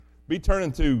Be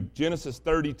turning to Genesis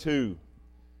 32.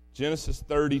 Genesis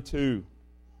 32.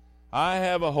 I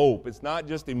have a hope. It's not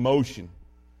just emotion.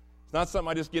 It's not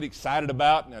something I just get excited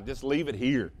about and I just leave it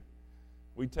here.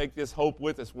 We take this hope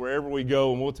with us wherever we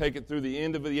go, and we'll take it through the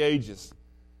end of the ages.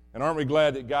 And aren't we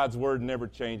glad that God's Word never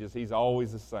changes? He's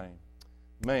always the same.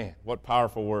 Man, what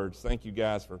powerful words. Thank you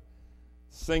guys for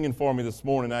singing for me this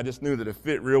morning. I just knew that it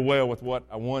fit real well with what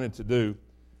I wanted to do.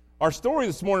 Our story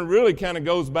this morning really kind of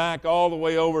goes back all the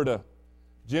way over to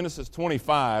Genesis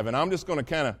 25, and I'm just going to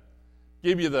kind of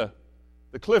give you the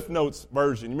Cliff Notes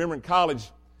version. You remember in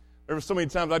college, there were so many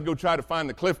times I'd go try to find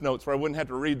the Cliff Notes where I wouldn't have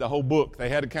to read the whole book. They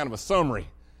had a kind of a summary,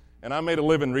 and I made a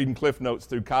living reading Cliff Notes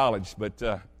through college. But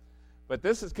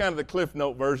this is kind of the Cliff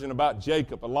Note version about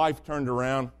Jacob, a life turned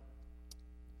around.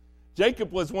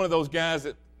 Jacob was one of those guys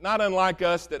that, not unlike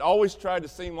us, that always tried to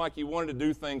seem like he wanted to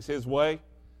do things his way.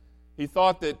 He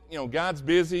thought that, God's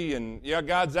busy and,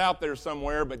 God's out there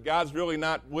somewhere, but God's really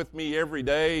not with me every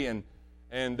day.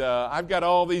 And I've got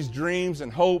all these dreams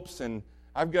and hopes, and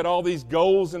I've got all these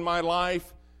goals in my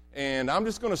life, and I'm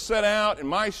just going to set out in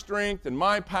my strength and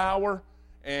my power,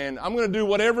 and I'm going to do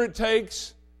whatever it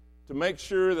takes to make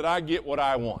sure that I get what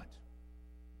I want.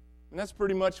 And that's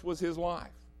pretty much was his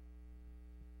life.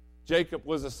 Jacob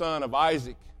was the son of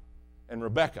Isaac and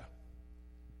Rebekah,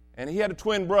 and he had a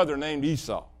twin brother named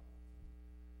Esau.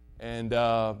 And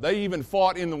they even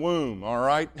fought in the womb, all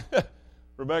right?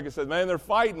 Rebekah said, man, they're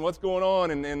fighting. What's going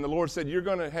on? And the Lord said, you're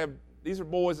going to have, these are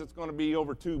boys that's going to be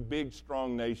over two big,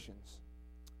 strong nations.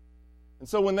 And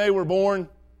so when they were born,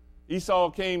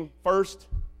 Esau came first,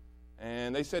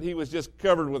 and they said he was just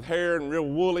covered with hair and real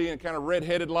woolly and kind of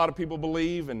red-headed, a lot of people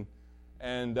believe, and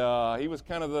he was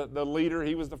kind of the leader.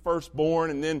 He was the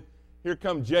firstborn, and then here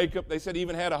come Jacob. They said he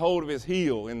even had a hold of his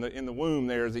heel in the womb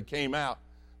there as he came out.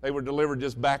 They were delivered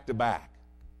just back to back.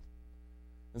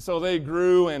 And so they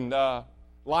grew, and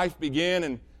life began,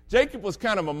 and Jacob was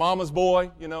kind of a mama's boy,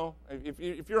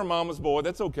 If you're a mama's boy,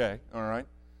 that's okay, all right?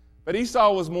 But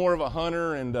Esau was more of a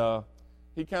hunter, and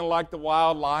he kind of liked the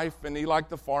wildlife, and he liked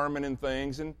the farming and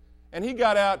things. And he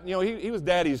got out, he was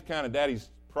daddy's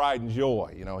pride and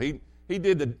joy, He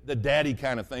did the daddy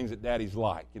kind of things that daddies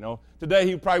like, Today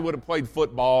he probably would have played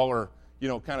football or,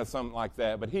 kind of something like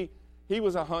that. But he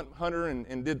was a hunter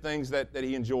and did things that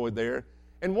he enjoyed there.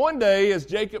 And one day, as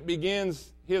Jacob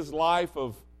begins his life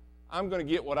of, I'm going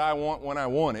to get what I want when I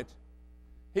want it,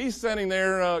 he's sitting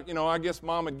there, I guess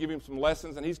Mom would give him some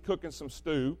lessons, and he's cooking some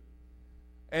stew.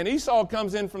 And Esau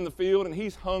comes in from the field, and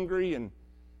he's hungry,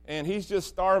 and he's just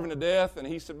starving to death. And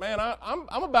he said, man,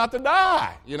 I'm about to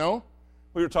die,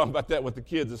 We were talking about that with the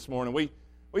kids this morning.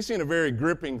 We seen a very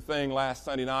gripping thing last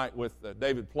Sunday night with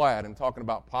David Platt and talking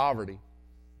about poverty.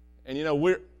 And,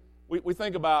 we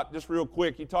think about, just real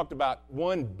quick, he talked about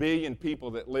 1 billion people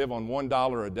that live on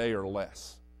 $1 a day or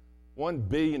less. 1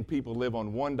 billion people live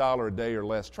on $1 a day or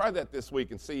less. Try that this week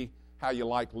and see how you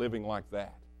like living like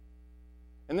that.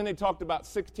 And then they talked about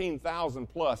 16,000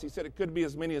 plus. He said it could be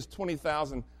as many as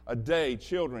 20,000 a day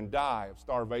children die of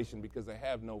starvation because they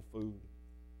have no food.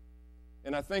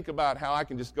 And I think about how I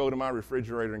can just go to my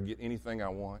refrigerator and get anything I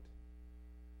want.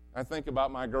 I think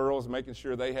about my girls, making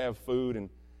sure they have food. And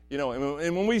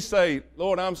when we say,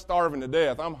 Lord, I'm starving to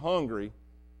death, I'm hungry,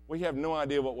 we have no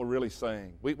idea what we're really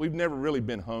saying. We've never really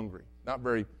been hungry. Not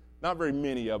very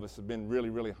many of us have been really,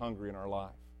 really hungry in our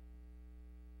life.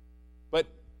 But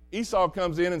Esau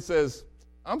comes in and says,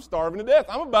 I'm starving to death.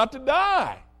 I'm about to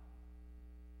die.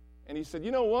 And he said,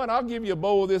 you know what? I'll give you a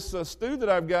bowl of this stew that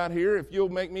I've got here if you'll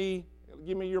give me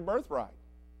your birthright.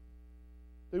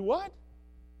 Do what?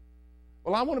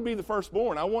 Well, I want to be the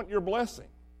firstborn. I want your blessing.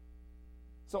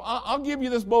 So I'll give you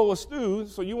this bowl of stew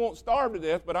so you won't starve to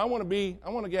death, but I want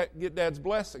to get Dad's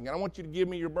blessing, and I want you to give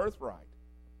me your birthright.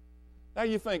 Now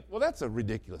you think, well, that's a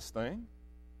ridiculous thing.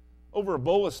 Over a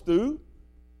bowl of stew?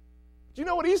 Do you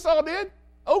know what Esau did?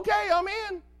 Okay, I'm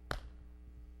in.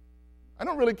 I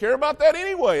don't really care about that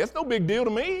anyway. That's no big deal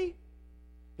to me.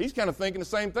 He's kind of thinking the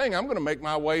same thing. I'm going to make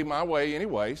my way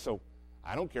anyway, so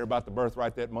I don't care about the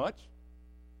birthright that much.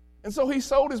 And so he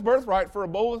sold his birthright for a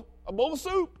bowl of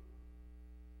soup.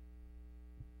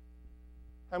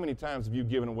 How many times have you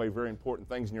given away very important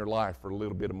things in your life for a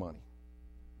little bit of money?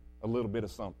 A little bit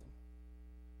of something?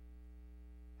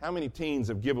 How many teens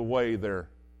have given away their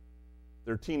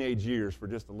teenage years for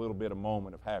just a little bit of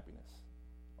moment of happiness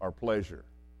or pleasure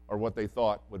or what they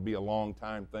thought would be a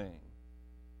long-time thing,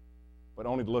 but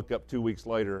only to look up 2 weeks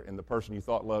later and the person you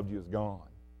thought loved you is gone,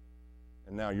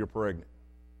 and now you're pregnant?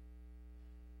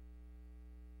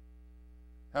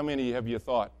 How many have you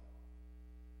thought,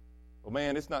 well,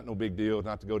 man, it's not no big deal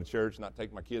not to go to church, not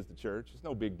take my kids to church. It's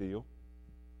no big deal.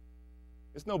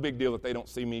 It's no big deal if they don't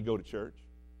see me go to church.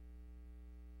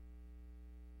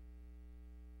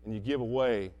 And you give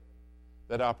away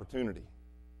that opportunity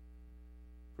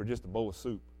for just a bowl of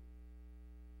soup.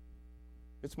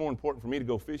 It's more important for me to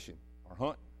go fishing or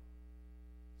hunting.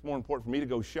 It's more important for me to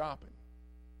go shopping.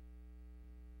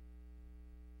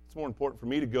 It's more important for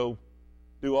me to go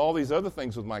do all these other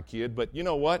things with my kid. But you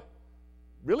know what?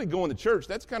 Really going to church,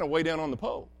 that's kind of way down on the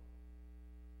pole.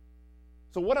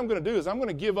 So what I'm going to do is I'm going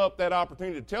to give up that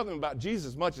opportunity to tell them about Jesus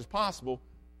as much as possible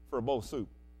for a bowl of soup.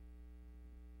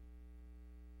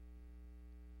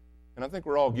 And I think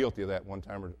we're all guilty of that one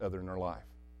time or other in our life.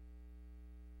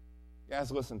 Guys,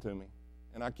 listen to me.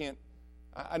 And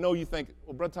I know you think,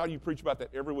 well, Brother Todd, you preach about that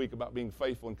every week about being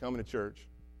faithful and coming to church.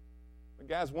 But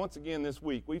guys, once again this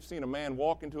week, we've seen a man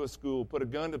walk into a school, put a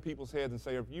gun to people's heads and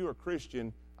say, if you are a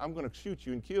Christian, I'm going to shoot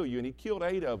you and kill you. And he killed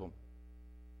 8 of them.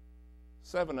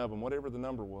 7 of them, whatever the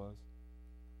number was.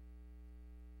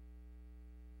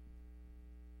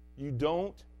 You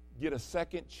don't get a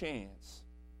second chance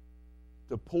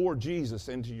to pour Jesus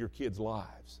into your kids'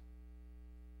 lives.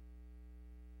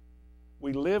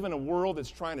 We live in a world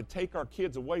that's trying to take our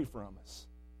kids away from us.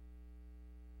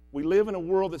 We live in a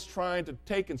world that's trying to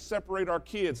take and separate our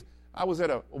kids. I was at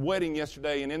a wedding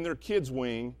yesterday, and in their kids'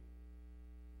 wing,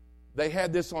 they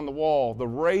had this on the wall, the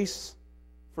race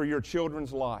for your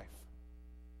children's life.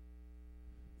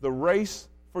 The race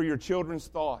for your children's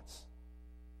thoughts.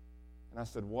 And I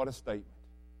said, what a statement.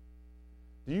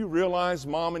 Do you realize,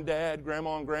 Mom and Dad,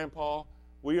 Grandma and Grandpa,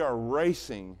 we are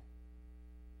racing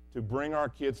to bring our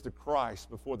kids to Christ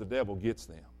before the devil gets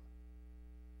them.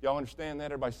 Y'all understand that?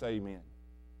 Everybody say amen.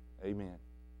 Amen.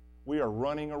 We are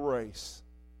running a race.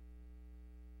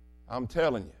 I'm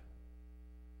telling you.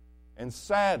 And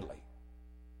sadly,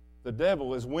 the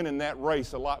devil is winning that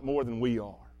race a lot more than we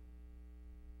are.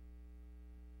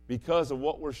 Because of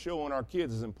what we're showing our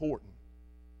kids is important.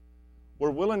 We're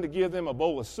willing to give them a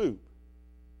bowl of soup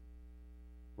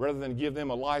rather than give them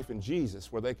a life in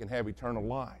Jesus where they can have eternal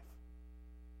life.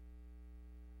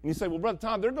 And you say, well, Brother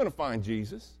Todd, they're going to find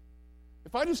Jesus.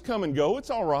 If I just come and go, it's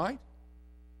all right.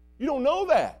 You don't know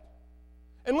that.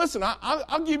 And listen,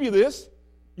 I'll give you this.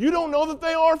 You don't know that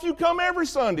they are if you come every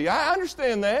Sunday. I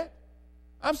understand that.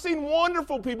 I've seen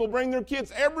wonderful people bring their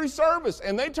kids every service,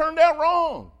 and they turned out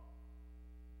wrong.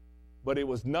 But it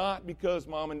was not because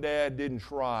Mom and Dad didn't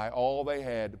try all they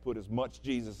had to put as much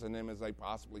Jesus in them as they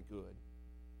possibly could.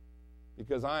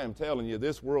 Because I am telling you,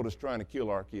 this world is trying to kill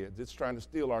our kids. It's trying to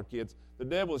steal our kids. The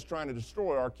devil is trying to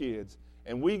destroy our kids.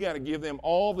 And we got to give them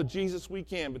all the Jesus we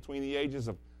can between the ages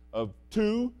of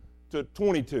 2 to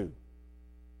 22.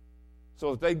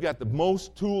 So that they've got the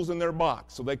most tools in their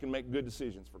box so they can make good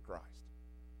decisions for Christ.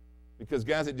 Because,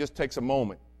 guys, it just takes a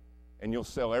moment and you'll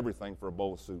sell everything for a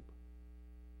bowl of soup.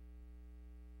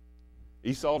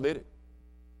 Esau did it.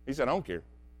 He said, I don't care.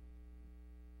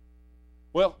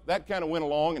 Well, that kind of went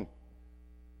along, and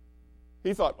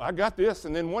he thought, I got this.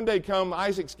 And then one day come,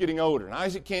 Isaac's getting older, and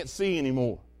Isaac can't see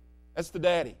anymore. That's the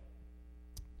daddy.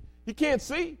 He can't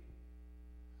see.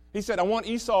 He said, I want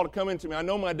Esau to come into me. I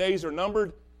know my days are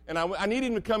numbered, and I need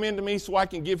him to come into me so I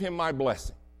can give him my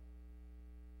blessing.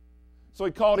 So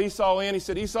he called Esau in. He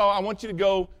said, Esau, I want you to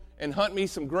go and hunt me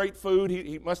some great food.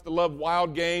 He must have loved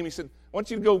wild game. He said, I want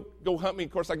you to go hunt me.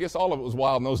 Of course, I guess all of it was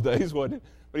wild in those days, wasn't it?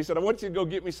 But he said, I want you to go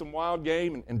get me some wild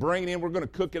game and bring it in. We're going to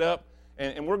cook it up,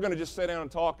 and we're going to just sit down and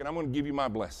talk, and I'm going to give you my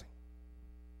blessing.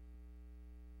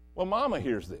 Well, Mama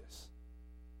hears this.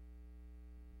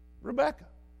 Rebecca.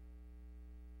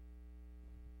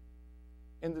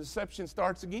 And the deception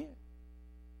starts again.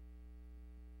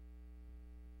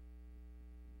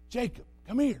 Jacob,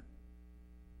 come here.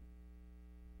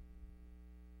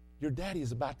 Your daddy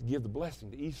is about to give the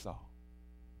blessing to Esau.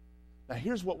 Now,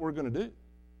 here's what we're going to do.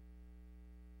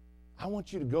 I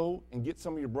want you to go and get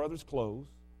some of your brother's clothes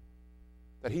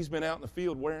that he's been out in the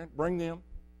field wearing. Bring them.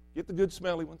 Get the good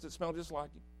smelly ones that smell just like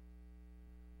you.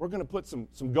 We're going to put some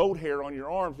goat hair on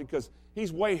your arms because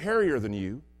he's way hairier than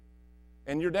you.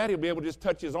 And your daddy will be able to just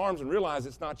touch his arms and realize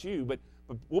it's not you. But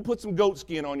we'll put some goat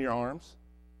skin on your arms.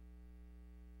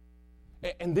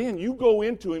 And then you go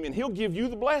into him and he'll give you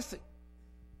the blessing.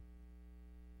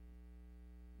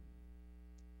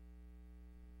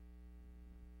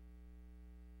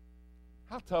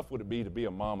 How tough would it be to be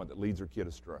a mama that leads her kid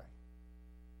astray?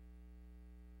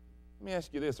 Let me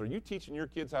ask you this. Are you teaching your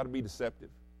kids how to be deceptive?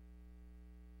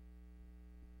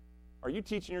 Are you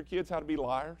teaching your kids how to be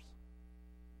liars?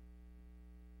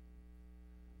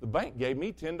 The bank gave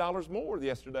me $10 more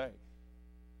yesterday.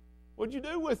 What'd you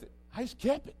do with it? I just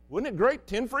kept it. Wasn't it great?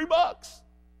 10 free bucks.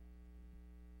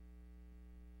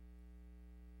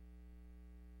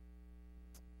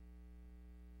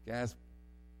 Guys,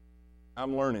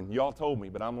 I'm learning. Y'all told me,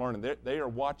 but I'm learning. They are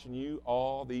watching you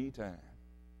all the time.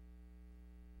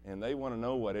 And they want to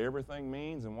know what everything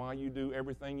means and why you do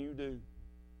everything you do.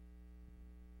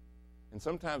 And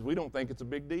sometimes we don't think it's a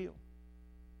big deal.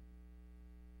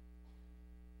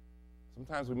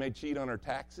 Sometimes we may cheat on our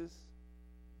taxes.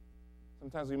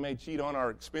 Sometimes we may cheat on our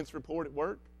expense report at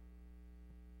work.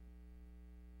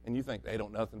 And you think they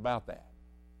don't know nothing about that.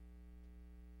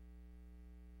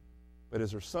 But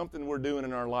is there something we're doing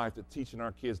in our life that's teaching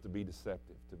our kids to be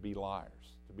deceptive, to be liars,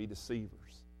 to be deceivers?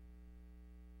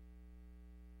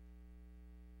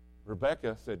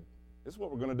 Rebecca said, this is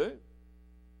what we're going to do.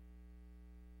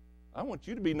 I want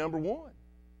you to be number one.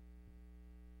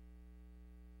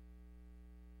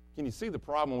 Can you see the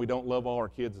problem when we don't love all our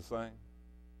kids the same?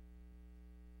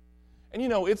 And,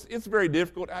 it's very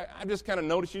difficult. I just kind of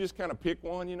noticed you just kind of pick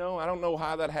one, I don't know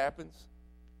how that happens.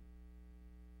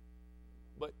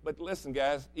 But listen,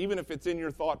 guys, even if it's in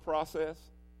your thought process,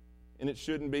 and it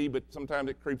shouldn't be, but sometimes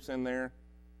it creeps in there,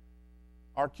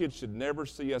 our kids should never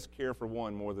see us care for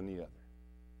one more than the other.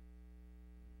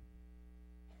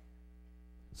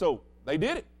 So they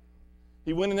did it.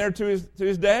 He went in there to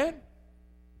his dad,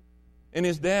 and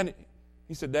his dad,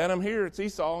 he said, Dad, I'm here. It's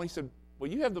Esau. He said, well,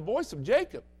 you have the voice of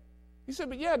Jacob. He said,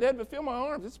 but yeah, Dad, but feel my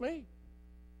arms. It's me.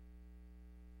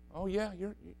 Oh, yeah,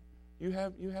 you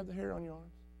have the hair on your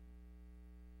arms.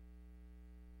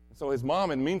 And so his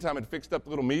mom, in the meantime, had fixed up a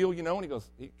little meal, and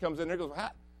he comes in there and goes,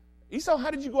 Esau,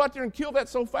 how did you go out there and kill that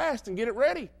so fast and get it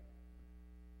ready?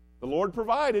 The Lord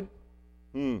provided.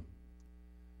 Isn't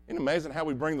it amazing how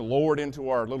we bring the Lord into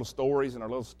our little stories and our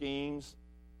little schemes?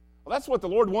 Well, that's what the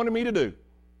Lord wanted me to do.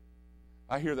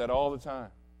 I hear that all the time.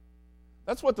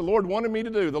 That's what the Lord wanted me to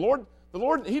do. The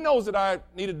Lord, He knows that I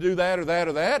need to do that or that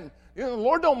or that. The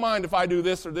Lord don't mind if I do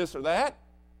this or this or that.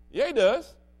 Yeah, He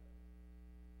does.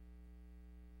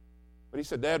 But He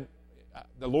said, Dad,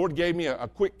 the Lord gave me a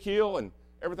quick kill and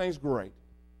everything's great.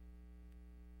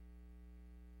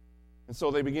 And so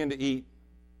they began to eat.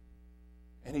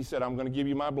 And He said, I'm going to give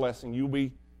you my blessing. You'll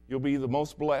be the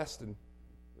most blessed, and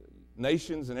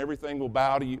nations and everything will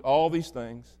bow to you, all these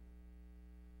things.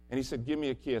 And He said, give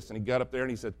me a kiss. And He got up there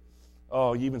and He said,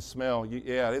 oh, you even smell.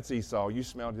 Yeah, it's Esau. You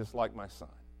smell just like my son.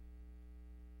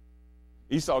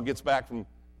 Esau gets back from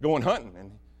going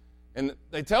hunting, and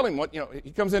they tell him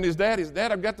he comes in to his dad. He says,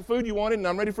 Dad, I've got the food you wanted, and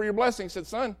I'm ready for your blessing. He said,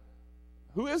 son,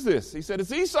 who is this? He said,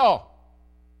 it's Esau.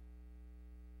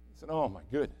 He said, oh, my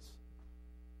goodness.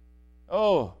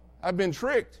 Oh, I've been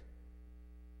tricked.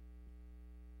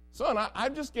 Son, I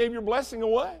just gave your blessing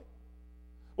away.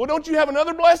 Well, don't you have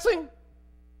another blessing?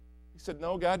 He said,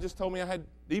 no, God just told me I had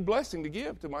the blessing to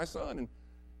give to my son,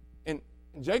 and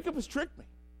Jacob has tricked me.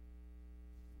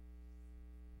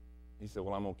 He said,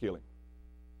 well, I'm going to kill him.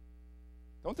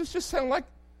 Don't this just sound like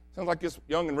this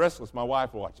Young and Restless my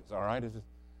wife watches, all right? It's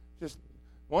just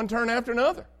one turn after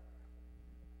another,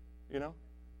 And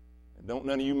don't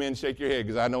none of you men shake your head,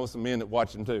 because I know some men that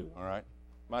watch them too, all right?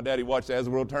 My daddy watched As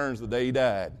the World Turns the day he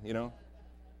died,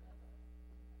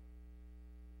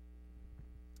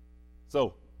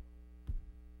 So,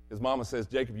 his mama says,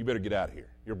 Jacob, you better get out of here.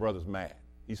 Your brother's mad.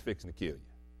 He's fixing to kill you.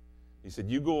 He said,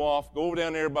 you go over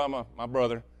down there by my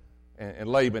brother and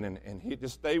Laban, and he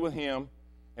just stay with him.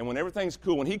 And when everything's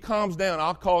cool, when he calms down,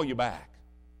 I'll call you back.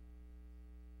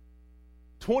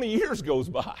 20 years goes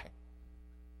by.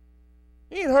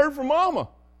 He ain't heard from mama.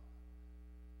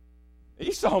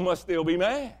 Esau must still be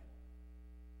mad.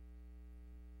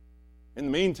 In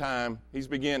the meantime, he's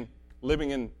begun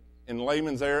living in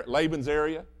Laban's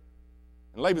area.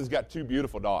 And Laban's got two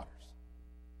beautiful daughters.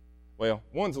 Well,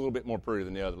 one's a little bit more pretty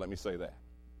than the other, let me say that.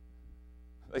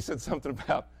 They said something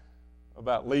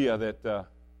about Leah that,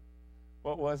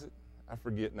 what was it? I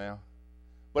forget now.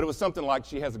 But it was something like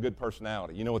she has a good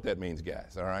personality. You know what that means,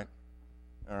 guys, all right?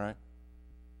 All right?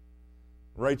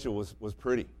 Rachel was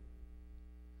pretty.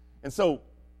 And so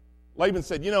Laban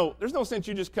said, there's no sense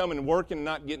you just coming and working and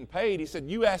not getting paid. He said,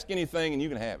 you ask anything and you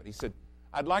can have it. He said,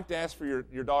 I'd like to ask for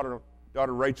your daughter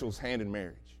Rachel's hand in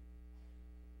marriage.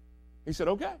 He said,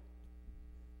 okay.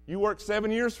 You work 7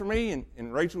 years for me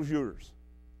and Rachel's yours.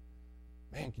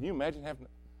 Man, can you imagine having...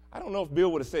 I don't know if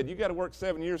Bill would have said, you got to work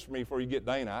 7 years for me before you get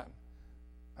Dana.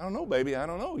 I don't know, baby. I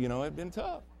don't know. It'd been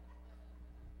tough.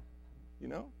 It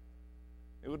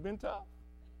would have been tough.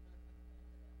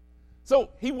 So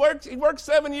he worked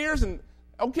 7 years, and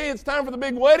okay, it's time for the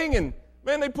big wedding, and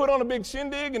man, they put on a big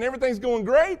shindig, and everything's going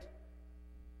great.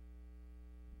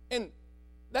 And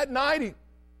that night,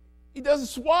 he does a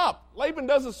swap. Laban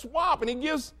does a swap, and he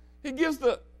gives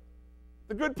the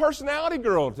good personality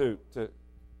girl to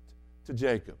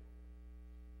Jacob.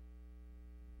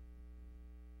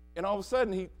 And all of a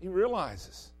sudden, he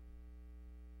realizes.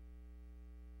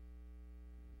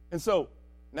 And so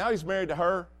now he's married to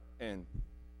her, and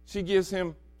she gives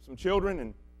him some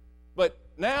children. But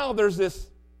now there's this,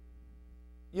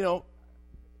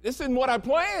 this isn't what I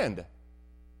planned.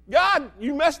 God,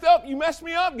 you messed up. You messed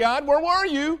me up, God. Where were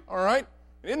you? All right?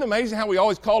 Isn't it amazing how we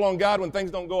always call on God when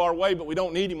things don't go our way, but we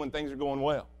don't need him when things are going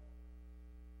well?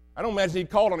 I don't imagine he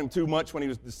called on him too much when he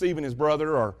was deceiving his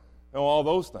brother or all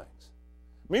those things.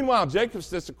 Meanwhile, Jacob's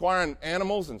just acquiring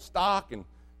animals and stock, and,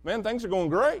 man, things are going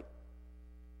great.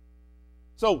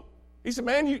 So he said,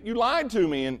 man, you lied to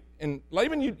me, and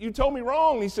Laban, you told me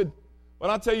wrong. And he said,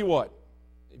 well, I'll tell you what.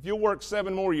 If you'll work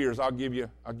 7 more years, I'll give you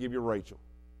Rachel.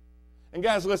 And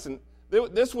guys, listen,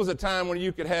 this was a time when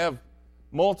you could have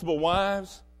multiple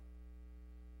wives.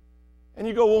 And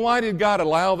you go, well, why did God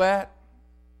allow that?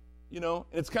 And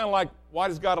it's kind of like, why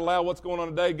does God allow what's going on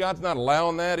today? God's not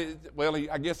allowing that.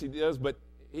 I guess he does, but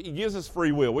he gives us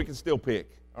free will. We can still pick,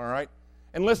 all right?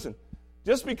 And listen,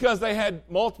 just because they had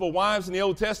multiple wives in the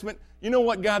Old Testament, you know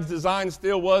what God's design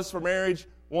still was for marriage?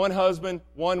 One husband,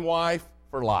 one wife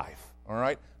for life, all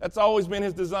right? That's always been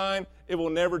his design. It will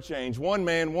never change. One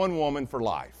man, one woman for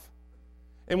life.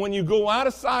 And when you go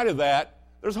outside of that,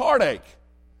 there's heartache.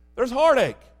 There's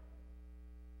heartache.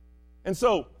 And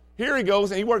so here he goes,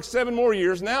 and he works 7 more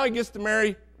years. Now he gets to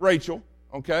marry Rachel,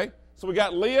 okay? So we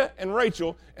got Leah and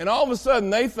Rachel, and all of a sudden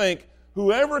they think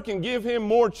whoever can give him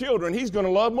more children, he's going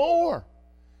to love more.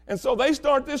 And so they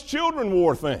start this children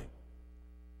war thing.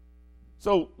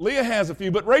 So Leah has a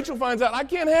few, but Rachel finds out, I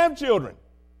can't have children.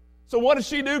 So what does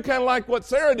she do? Kind of like what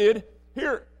Sarah did.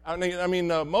 Here,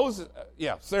 Moses,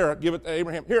 Sarah, give it to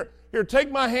Abraham. Here,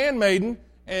 take my handmaiden,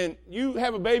 and you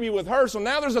have a baby with her. So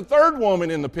now there's a third woman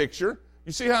in the picture.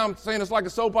 You see how I'm saying it's like a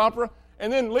soap opera?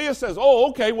 And then Leah says, oh,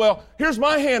 okay, well, here's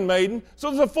my handmaiden. So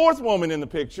there's a fourth woman in the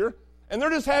picture, and they're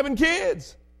just having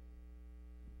kids.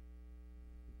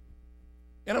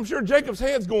 And I'm sure Jacob's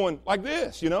head's going like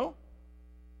this,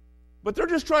 But they're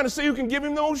just trying to see who can give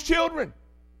him those children.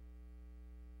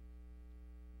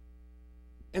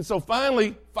 And so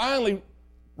finally,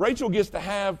 Rachel gets to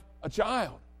have a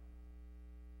child.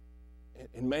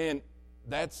 And man,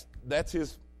 that's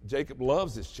his, Jacob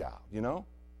loves this child,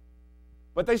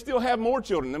 But they still have more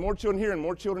children, and more children here, and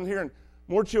more children here, and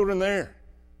more children there.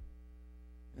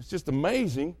 It's just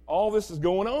amazing all this is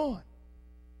going on.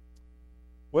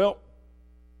 Well,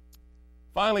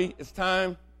 finally, it's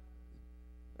time.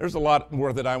 There's a lot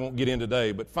more that I won't get in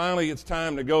today, but finally it's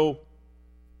time to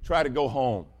try to go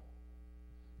home.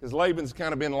 Because Laban's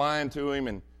kind of been lying to him,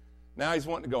 and now he's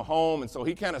wanting to go home, and so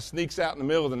he kind of sneaks out in the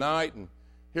middle of the night, and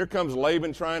here comes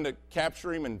Laban trying to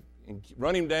capture him and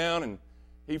run him down, and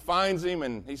he finds him,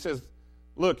 and he says,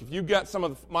 look, if you've got some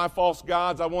of my false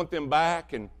gods, I want them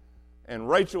back, and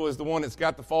Rachel is the one that's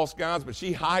got the false gods, but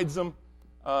she hides them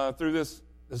through this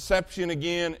deception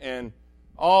again, and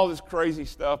all this crazy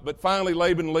stuff. But finally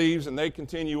Laban leaves, and they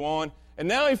continue on, and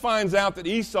now he finds out that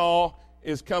Esau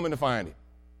is coming to find him.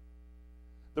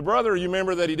 The brother, you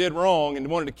remember that he did wrong and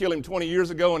wanted to kill him 20 years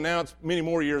ago, and now it's many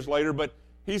more years later, but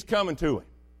he's coming to him.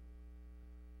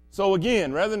 So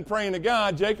again, rather than praying to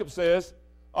God, Jacob says,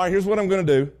 all right, here's what I'm going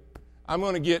to do. I'm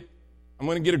going to get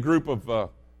a group of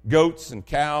goats and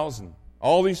cows and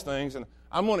all these things, and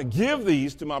I'm going to give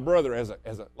these to my brother as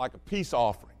like a peace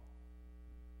offering.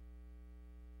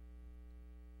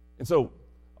 And so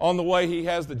on the way, he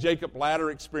has the Jacob ladder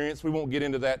experience. We won't get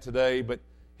into that today, but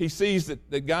he sees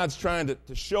that God's trying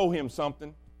to show him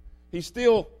something. He's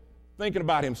still thinking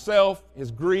about himself, his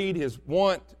greed, his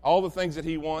want, all the things that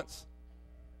he wants.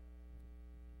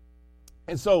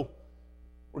 And so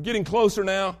we're getting closer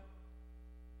now,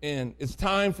 and it's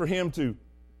time for him to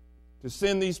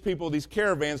send these people, these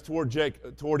caravans toward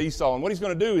Esau. And what he's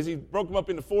going to do is he broke them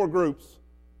up into 4 groups.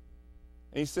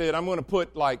 And he said, I'm going to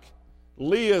put like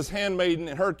Leah's handmaiden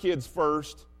and her kids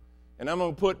first, and I'm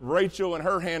going to put Rachel and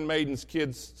her handmaiden's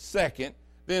kids second.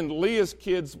 Then Leah's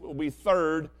kids will be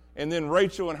third, and then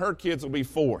Rachel and her kids will be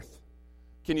fourth.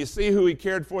 Can you see who he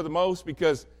cared for the most?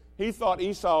 Because he thought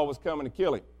Esau was coming to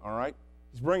kill him, all right?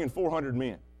 He's bringing 400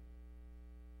 men.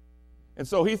 And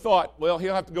so he thought, well,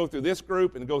 he'll have to go through this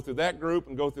group and go through that group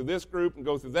and go through this group and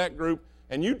go through that group,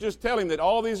 and you just tell him that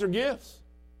all these are gifts.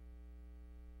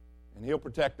 And he'll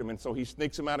protect them. And so he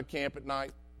sneaks them out of camp at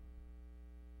night,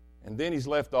 and then he's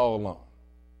left all alone.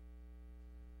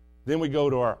 Then we go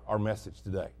to our message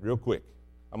today, real quick.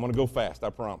 I'm going to go fast, I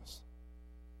promise.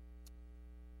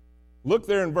 Look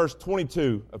there in verse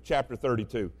 22 of chapter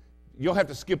 32. You'll have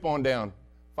to skip on down.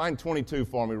 Find 22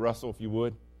 for me, Russell, if you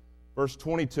would. Verse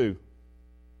 22.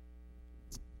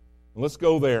 And let's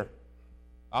go there.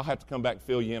 I'll have to come back and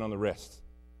fill you in on the rest.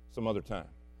 some other time.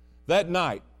 That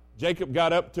night, Jacob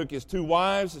got up, took his 2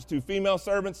 wives, his 2 female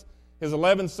servants, his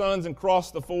 11 sons, and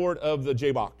crossed the ford of the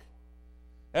Jabbok.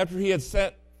 After he had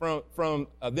sent from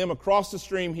them across the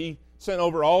stream, he sent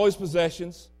over all his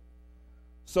possessions.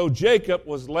 So Jacob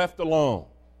was left alone.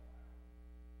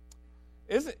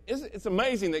 It's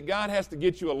amazing that God has to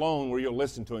get you alone where you'll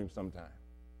listen to him sometime.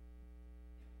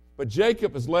 But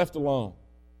Jacob is left alone.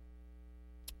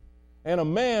 And a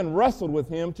man wrestled with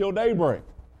him till daybreak.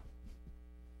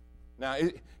 Now,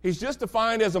 he's just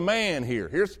defined as a man here.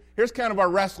 Here's kind of our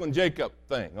wrestling Jacob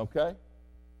thing, okay?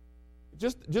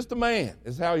 Just a man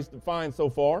is how he's defined so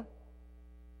far.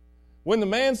 When the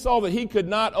man saw that he could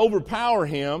not overpower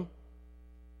him,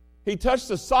 he touched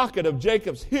the socket of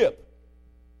Jacob's hip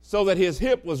so that his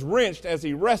hip was wrenched as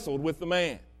he wrestled with the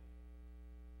man.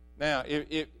 Now,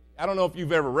 I don't know if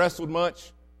you've ever wrestled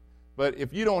much, but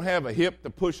if you don't have a hip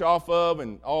to push off of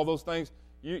and all those things,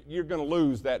 you're going to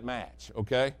lose that match,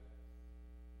 okay?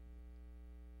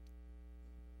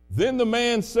 Then the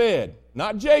man said,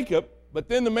 not Jacob, but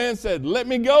then the man said, let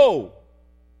me go,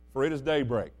 for it is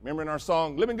daybreak. Remember in our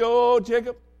song, let me go,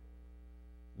 Jacob?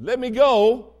 Let me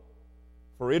go,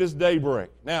 for it is daybreak.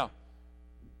 Now,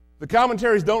 the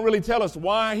commentaries don't really tell us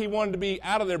why he wanted to be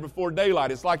out of there before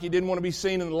daylight. It's like he didn't want to be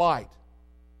seen in the light.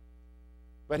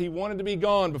 But he wanted to be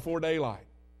gone before daylight.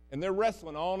 And they're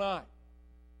wrestling all night.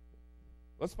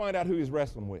 Let's find out who he's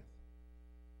wrestling with.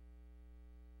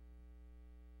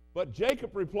 But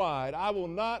Jacob replied, I will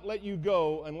not let you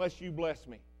go unless you bless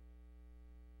me.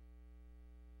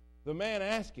 The man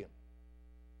asked him,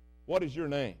 what is your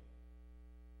name?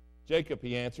 Jacob,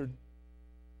 he answered.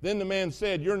 Then the man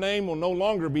said, your name will no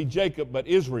longer be Jacob, but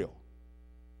Israel.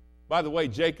 By the way,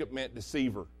 Jacob meant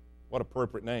deceiver. What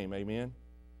appropriate name, amen?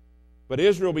 But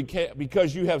Israel,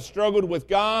 because you have struggled with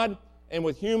God and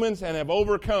with humans and have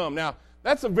overcome. Now,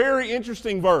 that's a very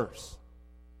interesting verse.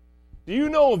 Do you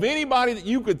know of anybody that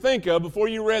you could think of before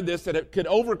you read this that could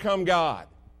overcome God?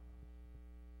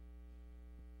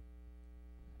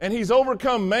 And he's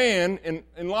overcome man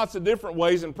in lots of different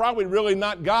ways and probably really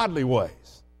not godly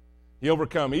ways. He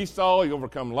overcome Esau, he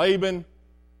overcome Laban,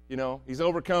 he's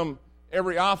overcome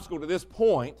every obstacle to this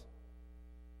point.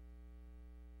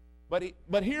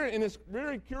 But here in this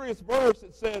very curious verse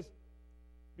it says,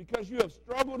 because you have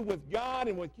struggled with God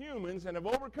and with humans and have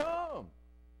overcome.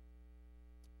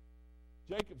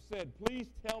 Jacob said, please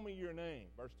tell me your name.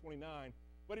 Verse 29.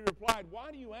 But he replied,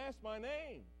 why do you ask my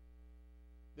name?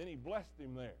 Then he blessed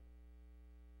him there.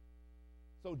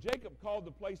 So Jacob called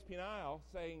the place Peniel,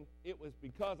 saying, it was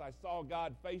because I saw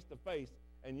God face to face,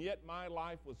 and yet my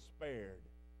life was spared.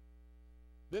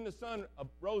 Then the sun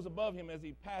rose above him as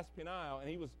he passed Peniel, and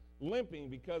he was limping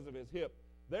because of his hip.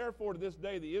 Therefore, to this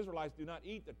day, the Israelites do not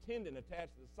eat the tendon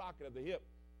attached to the socket of the hip,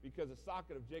 because the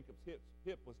socket of Jacob's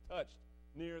hip was touched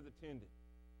near the tendon.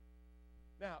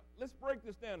 Now, let's break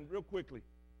this down real quickly.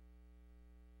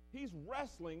 He's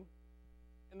wrestling,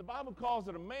 and the Bible calls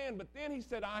it a man, but then he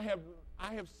said, I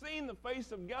have seen the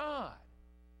face of God.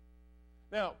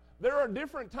 Now, there are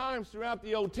different times throughout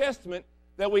the Old Testament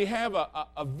that we have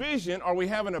a vision or we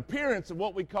have an appearance of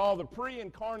what we call the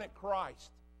pre-incarnate Christ,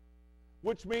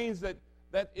 which means that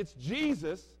it's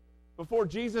Jesus before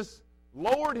Jesus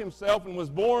lowered himself and was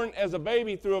born as a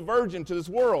baby through a virgin to this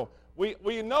world.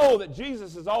 We know that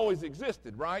Jesus has always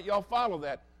existed, right? Y'all follow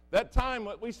that. That time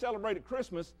that we celebrated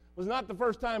Christmas was not the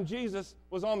first time Jesus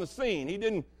was on the scene.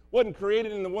 He wasn't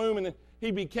created in the womb, and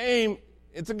he became,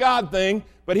 it's a God thing,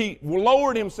 but he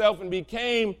lowered himself and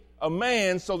became a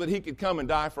man so that he could come and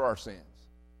die for our sins.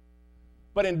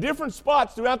 But in different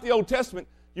spots throughout the Old Testament,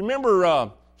 you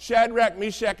remember Shadrach,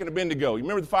 Meshach, and Abednego. You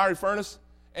remember the fiery furnace?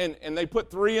 And they put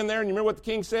 3 in there, and you remember what the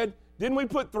king said? Didn't we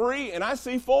put 3? And I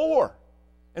see 4.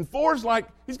 And 4 is like,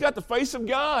 he's got the face of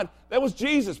God. That was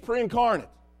Jesus, pre-incarnate.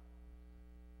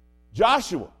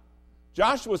 Joshua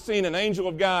seen an angel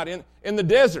of God in the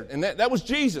desert, and that was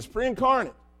Jesus,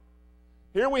 pre-incarnate.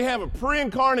 Here we have a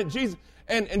pre-incarnate Jesus,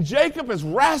 and Jacob is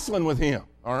wrestling with him,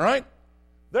 all right?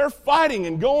 They're fighting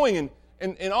and going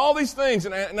and all these things,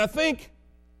 and I think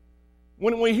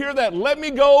when we hear that, let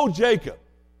me go, Jacob.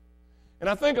 And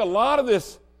I think a lot of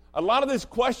these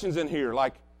questions in here,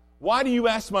 like, why do you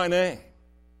ask my name?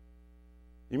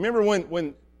 You remember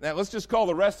when now let's just call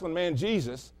the wrestling man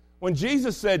Jesus, when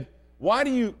Jesus said, why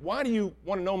do you want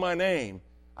to know my name?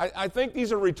 I think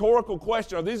these are rhetorical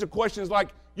questions, or these are questions like,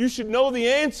 you should know the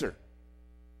answer.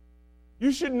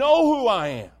 You should know who I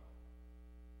am.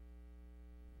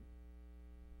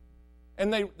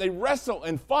 And they wrestle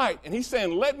and fight, and he's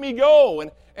saying, let me go.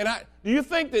 And do you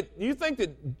think that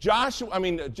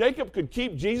Jacob could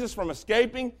keep Jesus from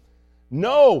escaping?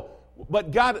 No.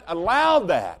 But God allowed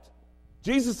that.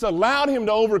 Jesus allowed him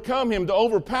to overcome him, to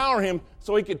overpower him,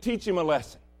 so he could teach him a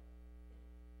lesson.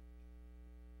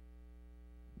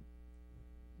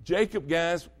 Jacob,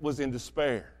 guys, was in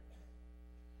despair.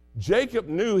 Jacob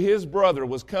knew his brother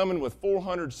was coming with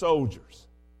 400 soldiers.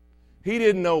 He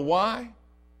didn't know why.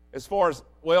 As far as,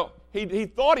 well, he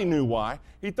thought he knew why.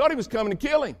 He thought he was coming to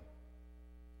kill him.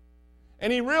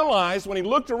 And he realized when he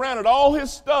looked around at all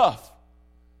his stuff,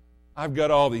 I've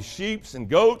got all these sheep and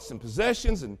goats and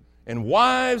possessions and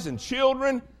wives and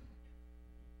children,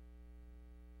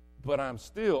 but I'm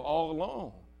still all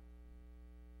alone.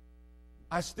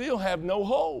 I still have no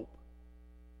hope.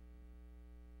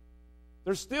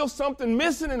 There's still something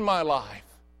missing in my life.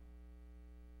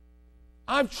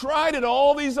 I've tried it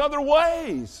all these other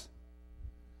ways.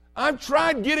 I've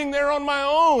tried getting there on my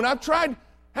own. I've tried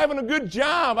having a good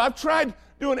job. I've tried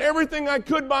doing everything I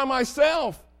could by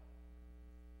myself.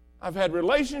 I've had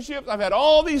relationships. I've had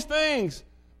all these things.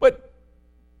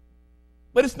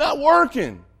 But it's not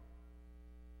working.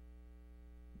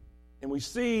 And we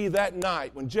see that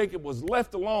night when Jacob was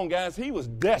left alone, guys, he was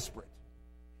desperate.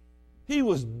 He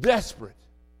was desperate.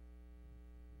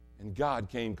 And God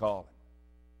came calling.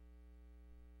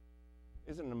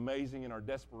 Isn't it amazing in our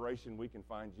desperation we can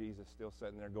find Jesus still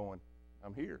sitting there going,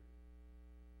 I'm here.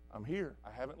 I'm here.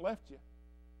 I haven't left you.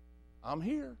 I'm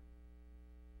here.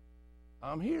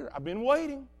 I'm here. I've been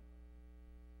waiting.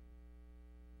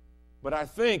 But I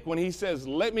think when he says,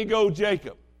 let me go,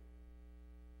 Jacob,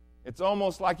 it's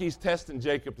almost like he's testing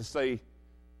Jacob to say,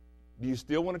 do you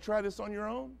still want to try this on your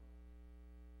own?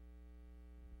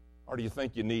 Or do you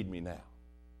think you need me now?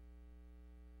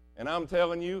 And I'm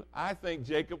telling you, I think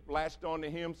Jacob latched onto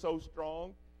him so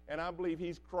strong, and I believe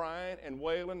he's crying and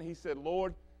wailing. He said,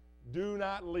 Lord, do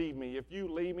not leave me. If you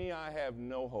leave me, I have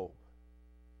no hope.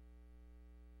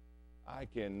 I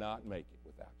cannot make it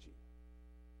without you.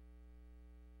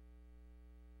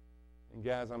 And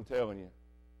guys, I'm telling you,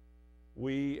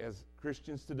 we as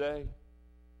Christians today,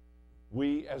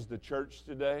 we as the church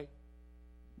today,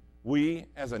 we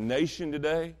as a nation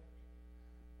today,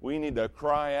 we need to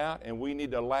cry out and we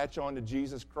need to latch on to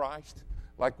Jesus Christ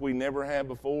like we never have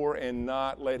before and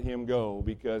not let him go,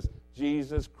 because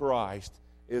Jesus Christ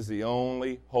is the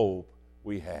only hope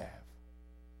we have.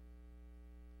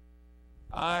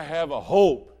 I have a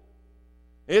hope.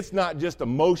 It's not just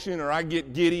emotion or I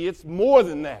get giddy. It's more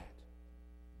than that.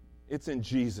 It's in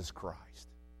Jesus Christ.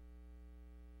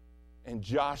 And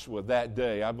Joshua that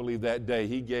day, I believe that day,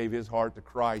 he gave his heart to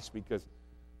Christ because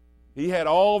he had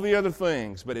all the other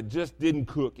things, but it just didn't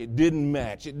cook. It didn't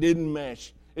match. It didn't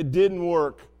mesh. It didn't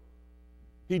work.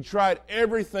 He tried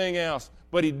everything else,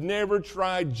 but he'd never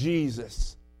tried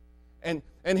Jesus. And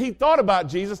he thought about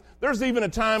Jesus. There's even a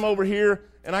time over here,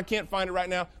 and I can't find it right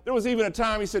now. There was even a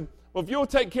time he said, well, if you'll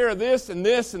take care of this and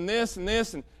this and this and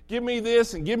this and give me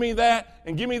this and give me that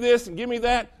and give me this and give me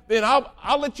that, then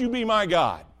I'll let you be my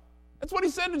God. That's what he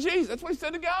said to Jesus. That's what he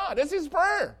said to God. That's his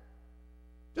prayer.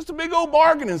 Just a big old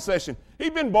bargaining session.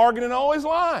 He'd been bargaining all his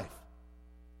life.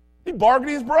 He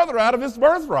bargained his brother out of his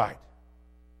birthright.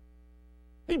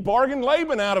 He bargained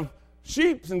Laban out of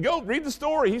sheep and goats. Read the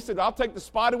story. He said, I'll take the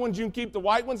spotted ones, you can keep the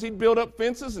white ones. He'd build up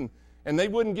fences and they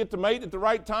wouldn't get to mate at the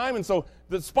right time. And so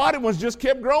the spotted ones just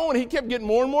kept growing. He kept getting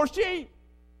more and more sheep.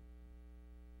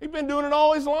 He'd been doing it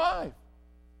all his life.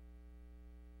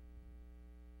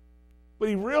 But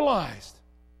he realized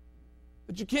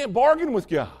that you can't bargain with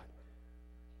God.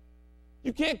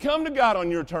 You can't come to God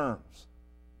on your terms.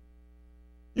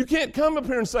 You can't come up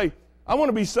here and say, I want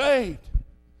to be saved.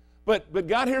 But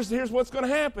God, here's what's going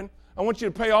to happen. I want you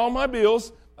to pay all my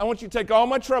bills. I want you to take all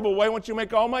my trouble away. I want you to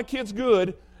make all my kids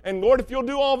good. And Lord, if you'll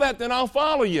do all that, then I'll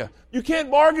follow you. You can't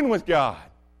bargain with God.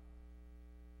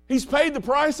 He's paid the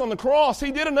price on the cross.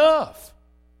 He did enough.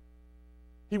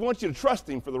 He wants you to trust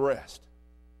Him for the rest.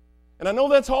 And I know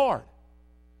that's hard.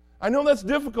 I know that's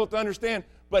difficult to understand,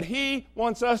 but He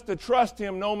wants us to trust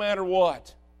Him no matter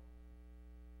what.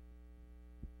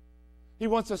 He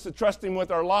wants us to trust Him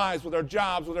with our lives, with our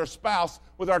jobs, with our spouse,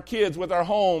 with our kids, with our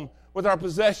home, with our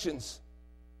possessions.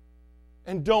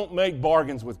 And don't make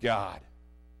bargains with God.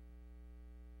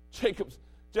 Jacob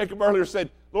earlier said,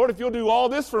 Lord, if you'll do all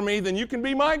this for me, then you can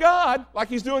be my God, like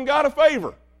he's doing God a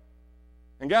favor.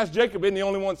 And guys, Jacob isn't the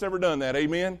only one that's ever done that,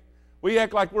 amen? We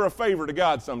act like we're a favor to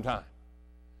God sometimes.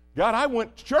 God, I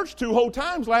went to church 2 whole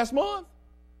times last month.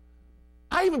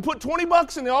 I even put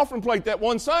 $20 in the offering plate that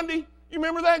one Sunday. You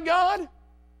remember that, God?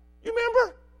 You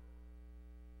remember?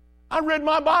 I read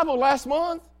my Bible last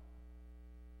month.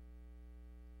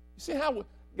 You see how,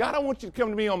 God, I want you to come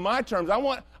to me on my terms. I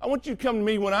want you to come to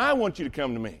me when I want you to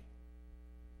come to me.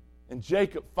 And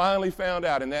Jacob finally found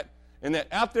out in and that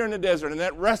out there in the desert, in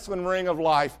that wrestling ring of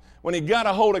life, when he got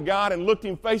a hold of God and looked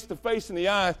him face to face in the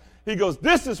eyes, he goes,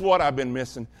 this is what I've been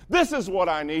missing. This is what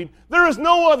I need. There is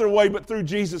no other way but through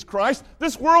Jesus Christ.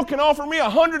 This world can offer me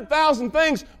 100,000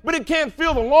 things, but it can't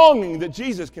feel the longing that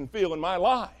Jesus can feel in my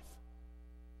life.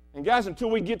 And guys, until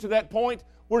we get to that point,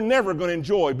 we're never going to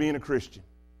enjoy being a Christian.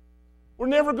 We're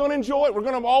never going to enjoy it. We're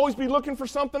going to always be looking for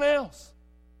something else.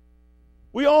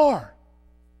 We are.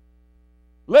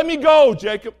 Let me go,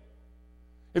 Jacob.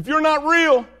 If you're not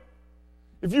real,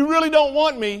 if you really don't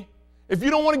want me, if you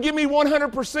don't want to give me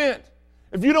 100%,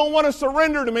 if you don't want to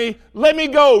surrender to me, let me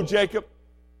go, Jacob.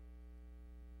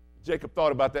 Jacob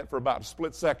thought about that for about a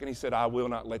split second. He said, I will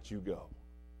not let you go.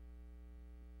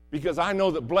 Because I know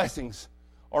that blessings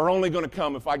are only going to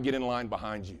come if I get in line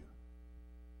behind you.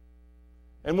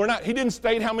 And he didn't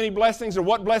state how many blessings or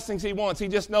what blessings he wants. He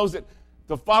just knows that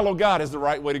to follow God is the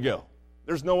right way to go.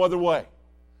 There's no other way.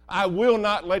 I will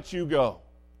not let you go.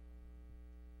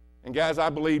 And guys, I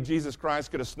believe Jesus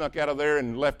Christ could have snuck out of there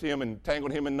and left him and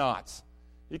tangled him in knots.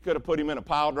 He could have put him in a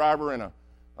pile driver and an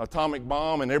atomic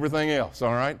bomb and everything else,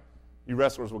 all right? You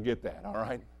wrestlers will get that, all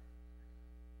right?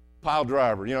 Pile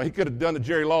driver. He could have done the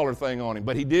Jerry Lawler thing on him,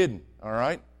 but he didn't, all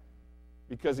right?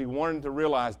 Because he wanted to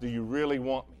realize, do you really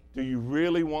want me? Do you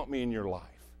really want me in your life?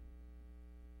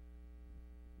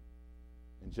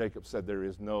 And Jacob said, there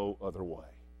is no other way.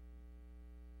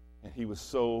 And he was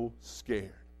so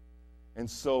scared and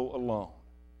so alone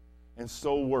and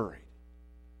so worried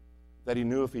that he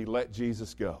knew if he let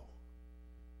Jesus go,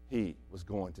 he was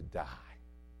going to die.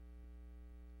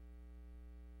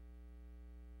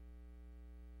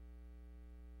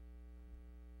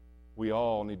 We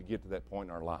all need to get to that point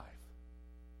in our life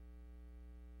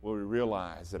where we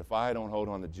realize that if I don't hold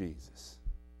on to Jesus,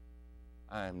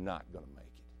 I am not going to make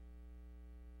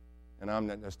it. And I'm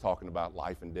not just talking about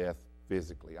life and death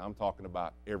physically. I'm talking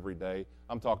about every day.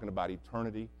 I'm talking about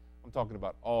eternity. I'm talking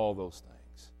about all those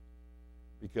things.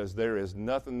 Because there is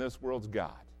nothing this world's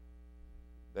got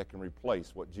that can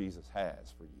replace what Jesus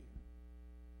has for you.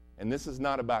 And this is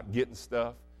not about getting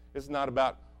stuff. It's not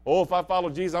about, if I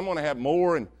follow Jesus, I'm going to have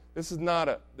more. And this is not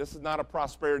a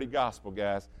prosperity gospel,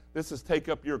 guys. This is take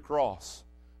up your cross,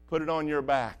 put it on your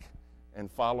back,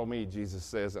 and follow me, Jesus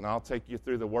says, and I'll take you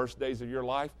through the worst days of your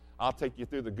life. I'll take you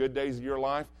through the good days of your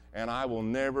life, and I will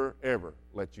never, ever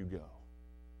let you go.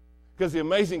 Because the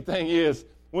amazing thing is,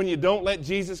 when you don't let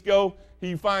Jesus go,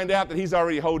 you find out that he's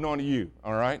already holding on to you,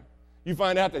 all right? You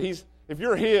find out that if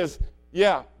you're his,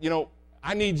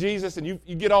 I need Jesus, and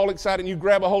you get all excited and you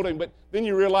grab a hold of him, but then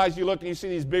you realize, you look and you see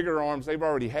these bigger arms, they've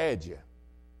already had you.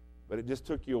 But it just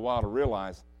took you a while to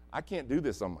realize, I can't do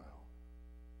this on my own.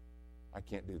 I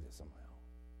can't do this on my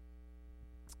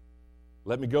own.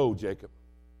 Let me go, Jacob.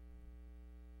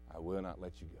 I will not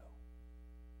let you go.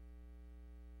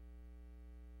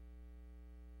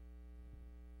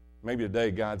 Maybe today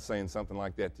God's saying something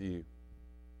like that to you.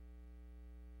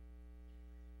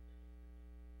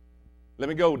 Let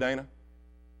me go, Dana.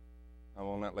 I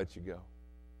will not let you go.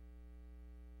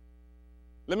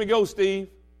 Let me go, Steve.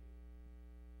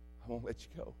 I won't let you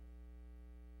go.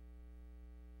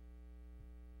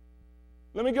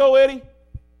 Let me go, Eddie.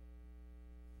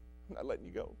 I'm not letting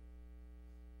you go.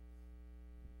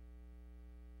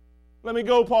 Let me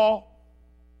go, Paul.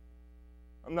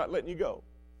 I'm not letting you go.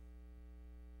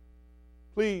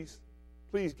 Please,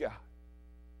 please, God.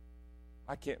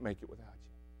 I can't make it without you.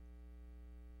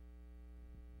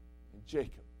 And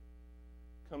Jacob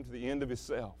come to the end of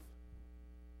himself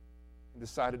and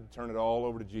decided to turn it all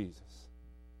over to Jesus.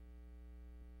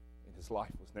 And his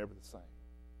life was never the same.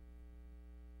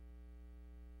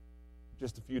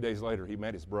 Just a few days later, he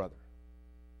met his brother.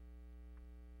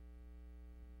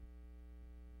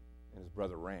 And his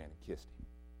brother ran and kissed him.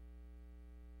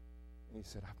 And he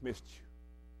said, I've missed you.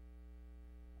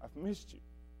 I've missed you.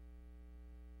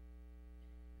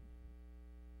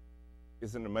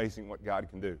 Isn't it amazing what God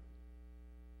can do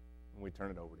when we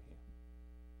turn it over to him?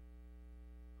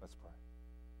 Let's pray.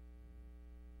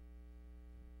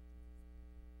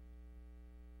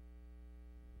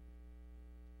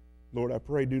 Lord, I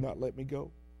pray, do not let me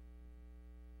go.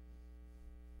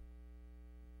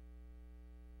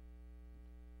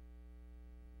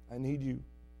 I need you.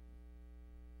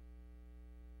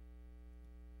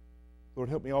 Lord,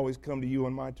 help me always come to you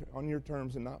on your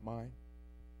terms and not mine.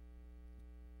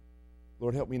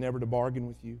 Lord, help me never to bargain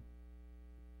with you.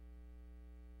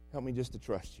 Help me just to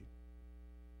trust you.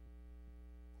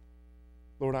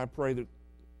 Lord, I pray that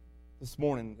this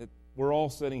morning that we're all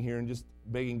sitting here and just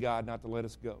begging God not to let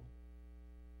us go.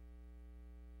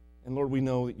 And Lord, we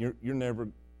know that you're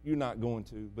not going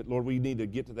to. But Lord, we need to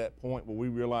get to that point where we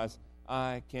realize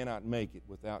I cannot make it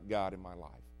without God in my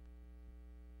life.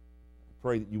 I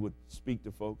pray that you would speak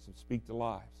to folks and speak to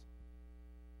lives.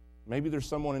 Maybe there's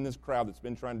someone in this crowd that's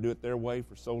been trying to do it their way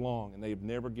for so long and they have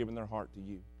never given their heart to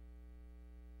you.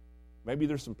 Maybe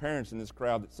there's some parents in this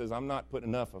crowd that says, I'm not putting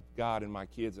enough of God in my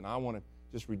kids, and I want to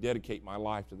just rededicate my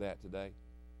life to that today.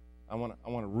 I want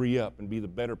to re-up and be the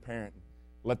better parent and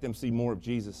let them see more of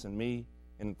Jesus in me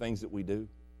and the things that we do.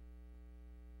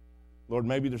 Lord,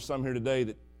 maybe there's some here today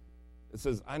that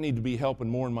says, I need to be helping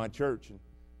more in my church, and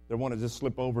they want to just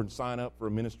slip over and sign up for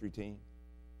a ministry team.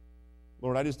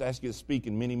 Lord, I just ask you to speak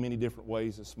in many, many different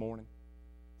ways this morning.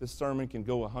 This sermon can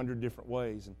go 100 different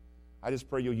ways, and I just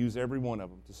pray you'll use every one of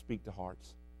them to speak to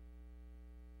hearts.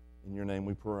 In your name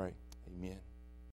we pray. Amen.